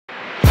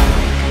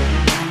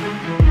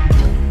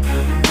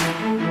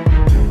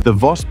The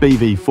Voss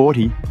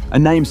BV-40, a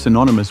name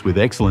synonymous with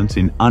excellence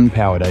in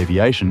unpowered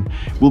aviation,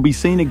 will be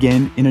seen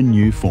again in a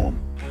new form.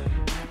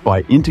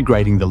 By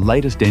integrating the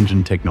latest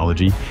engine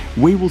technology,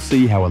 we will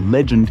see how a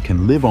legend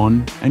can live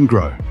on and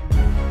grow.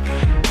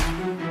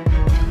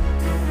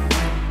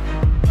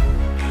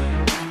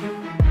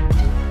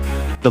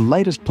 The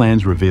latest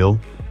plans reveal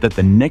that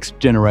the next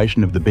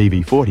generation of the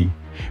BV-40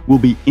 will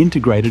be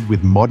integrated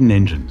with modern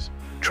engines,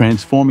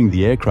 transforming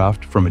the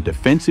aircraft from a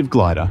defensive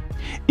glider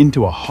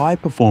into a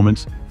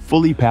high-performance,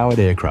 fully powered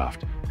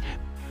aircraft.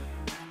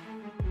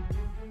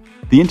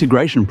 The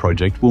integration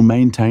project will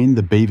maintain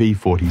the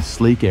BV-40's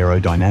sleek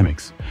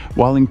aerodynamics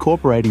while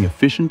incorporating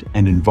efficient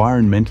and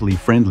environmentally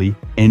friendly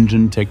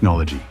engine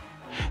technology.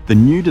 The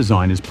new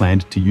design is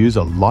planned to use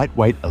a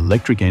lightweight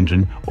electric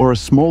engine or a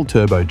small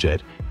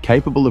turbojet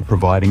capable of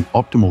providing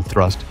optimal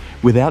thrust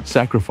without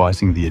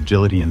sacrificing the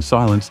agility and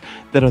silence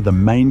that are the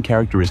main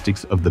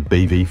characteristics of the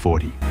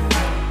BV-40.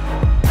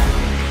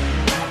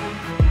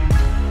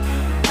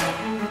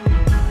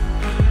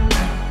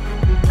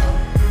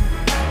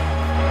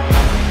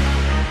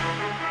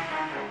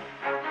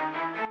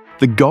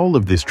 The goal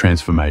of this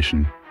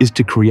transformation is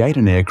to create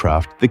an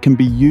aircraft that can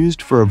be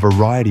used for a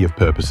variety of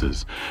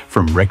purposes,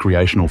 from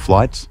recreational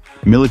flights,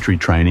 military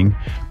training,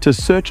 to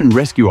search and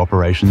rescue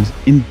operations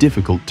in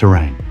difficult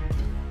terrain.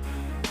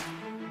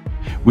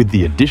 With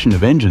the addition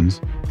of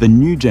engines, the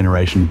new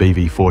generation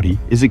BV-40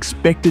 is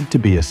expected to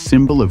be a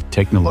symbol of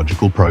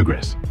technological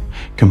progress,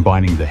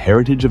 combining the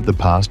heritage of the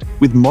past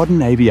with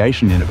modern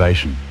aviation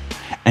innovation,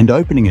 and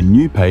opening a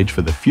new page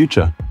for the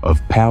future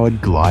of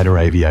powered glider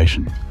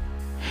aviation.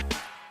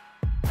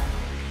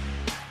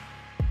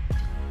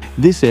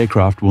 This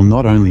aircraft will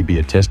not only be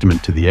a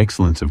testament to the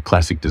excellence of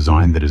classic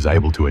design that is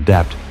able to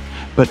adapt,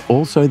 but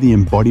also the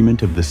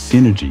embodiment of the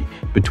synergy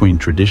between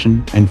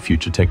tradition and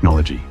future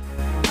technology.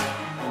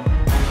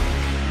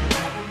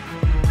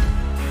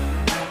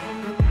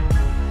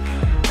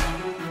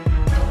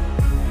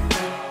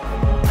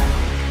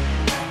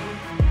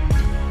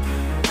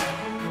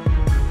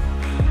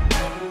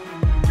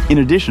 In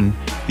addition,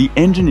 the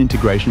engine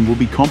integration will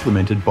be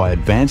complemented by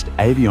advanced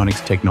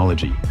avionics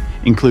technology,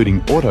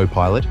 including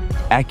autopilot,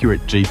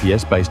 accurate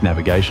GPS-based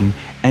navigation,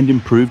 and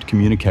improved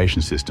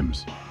communication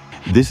systems.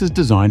 This is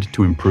designed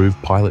to improve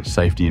pilot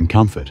safety and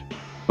comfort,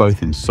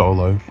 both in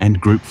solo and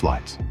group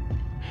flights.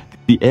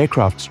 The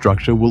aircraft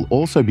structure will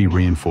also be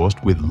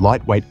reinforced with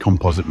lightweight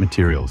composite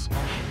materials,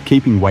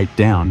 keeping weight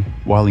down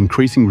while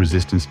increasing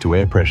resistance to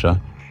air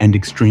pressure and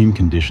extreme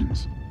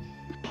conditions.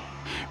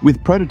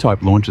 With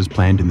prototype launches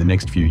planned in the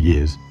next few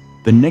years,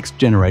 the next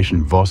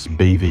generation Voss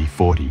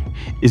BV-40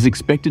 is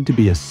expected to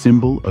be a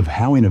symbol of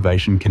how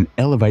innovation can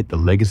elevate the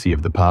legacy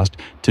of the past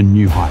to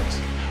new heights,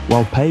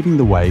 while paving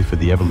the way for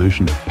the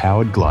evolution of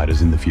powered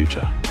gliders in the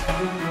future.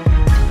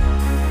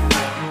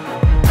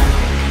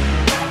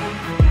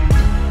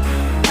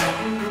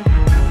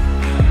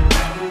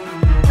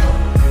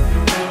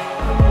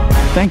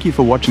 Thank you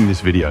for watching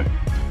this video.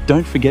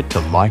 Don't forget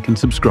to like and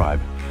subscribe,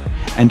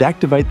 and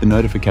activate the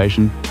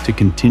notification to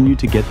continue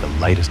to get the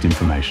latest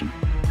information.